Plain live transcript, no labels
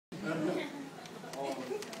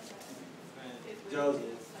Joseph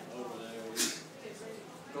over there, he's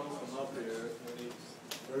gonna come up here when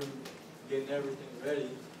we're getting everything ready.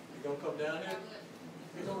 You gonna come down here?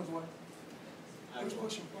 He's on his way. Who's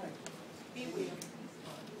pushing play? He will.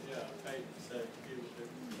 Yeah, I hate to say he was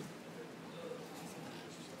there.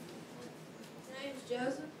 My name's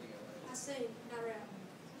Joseph. I sing, not rap.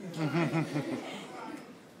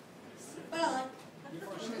 But I like.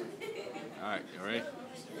 All right, you ready?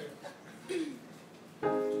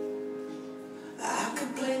 I can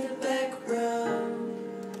play the background.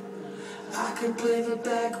 I can play the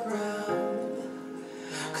background.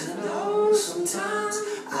 'Cause I know sometimes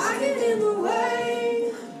I get in the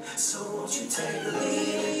way. So won't you take the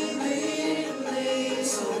lead, lead, lead.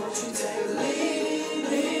 So won't you take the lead,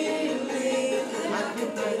 lead, lead. I can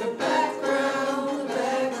play the background,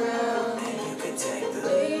 and you can take the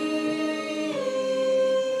lead.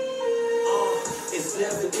 It's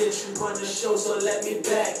evident you run the show, so let me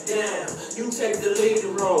back down. You take the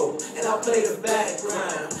leading role, and I'll play the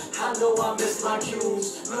background. I know I miss my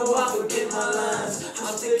cues, know I forget my lines.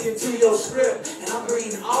 I'm sticking to your script, and I'm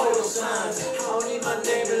reading all your signs. I don't need my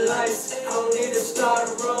name and lights, I don't need to start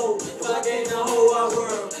a road. If I gain the whole wide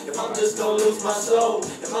world, if I'm just gonna lose my soul,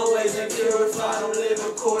 if my ways ain't purified, I don't live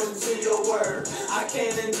according to your word. I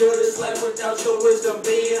can't endure this life without your wisdom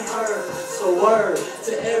being heard. So word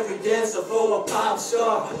to every dancer for a pop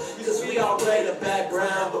star, because we all play the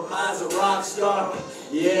background, but mine's a rock star.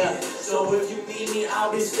 Yeah, so if you need me,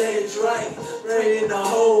 I'll be stage right. Praying the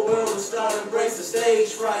whole world will start embrace the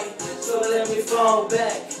stage fright. So let me fall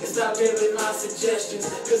back and stop giving my suggestions.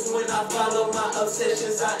 'Cause when I follow my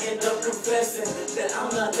obsessions, I end up confessing that I'm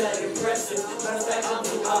not that impressive. Matter of fact, I'm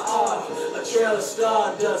who I are, a trail of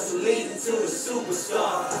stardust leading to the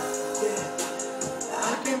superstar. Yeah,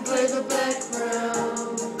 I can play the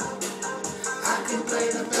background. I can play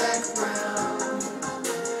the background.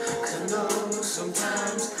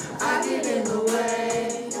 Sometimes I get in the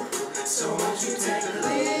way. So won't you take the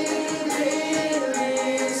lead, lead,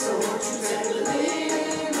 lead. So won't you take the lead,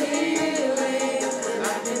 lead, lead.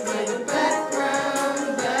 I can play the background,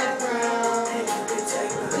 and you can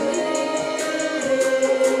take the lead.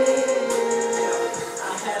 I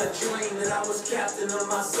had a dream that I was captain of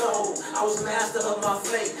my soul. I was master of my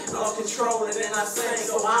fate, lost control and then I sang.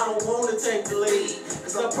 So I don't want to take the lead,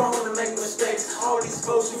 'cause I'm prone to make mistakes. All these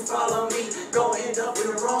folks who follow me gon' end up in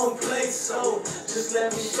the wrong place. So just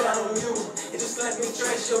let me shadow you, and just let me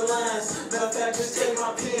trace your lines. Matter of fact, just take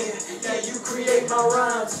my pen, yeah, you create my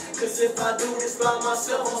rhymes. 'Cause if I do this by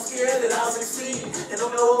myself, I'm scared that I'll succeed. And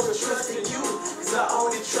I'm no over trusting you, 'cause I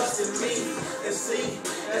only trust in me. And see,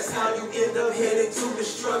 that's how you end up headed to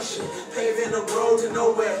destruction, paving the road to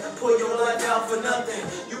nowhere. Pull your life out for nothing.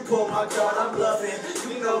 You pull my card, I'm bluffing.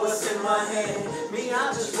 You know what's in my hand. Me,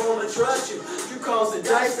 I just roll and trust you. You cause the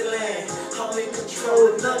dice to land. I'm in control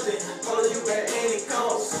of nothing. Follow you at any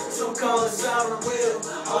cost. Some call it sovereign will.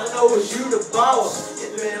 All I know is you the boss.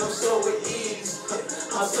 And man, I'm so at ease.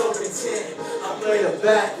 I'm so content. I play the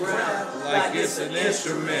background Like it's an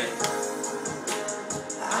instrument.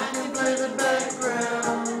 I can play the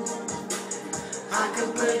background. I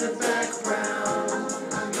can play the background.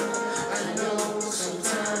 I know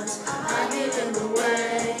sometimes I get in the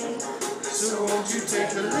way. So won't you take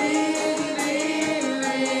the lead, lead,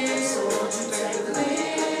 lead. So won't you take the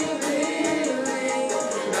lead, lead, lead.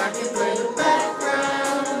 I can play the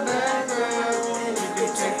background, and you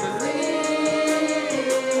can take the lead.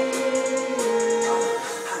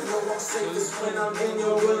 I know I'm safest when I'm in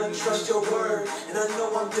your will and trust your word. And I know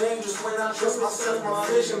I'm dangerous when I trust myself, my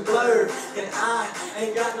vision blurred. And I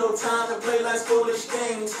ain't got no time to play like foolish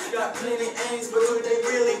games. Got plenty aims, but do they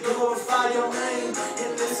really glorify your name?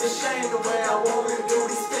 And it's a shame the way I want to do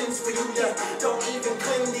these things for you. Yeah, don't even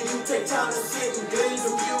claim that you take time to sit and glean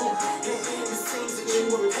from you. And then it seems that you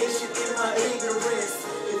were patient in my ignorance.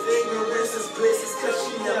 If ignorance is bliss, it's 'cause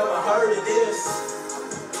she never heard of this.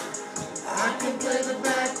 I can play the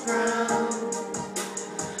background.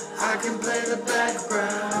 I can play the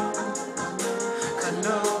background. I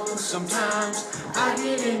know sometimes I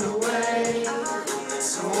get in the way.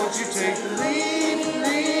 So won't you take the lead,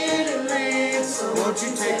 lead, lead. So won't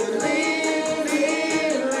you take the lead,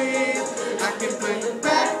 lead, lead. I can play the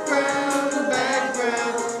background,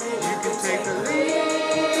 and you can take the lead.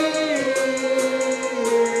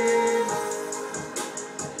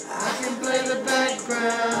 I can play the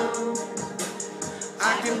background.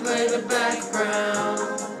 I can play the background.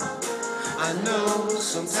 I know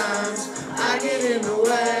sometimes I get in the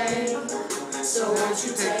way. So won't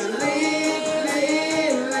you take the lead,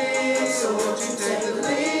 lead, lead. So won't you take the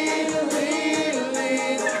lead, lead,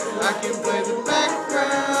 lead. I can play the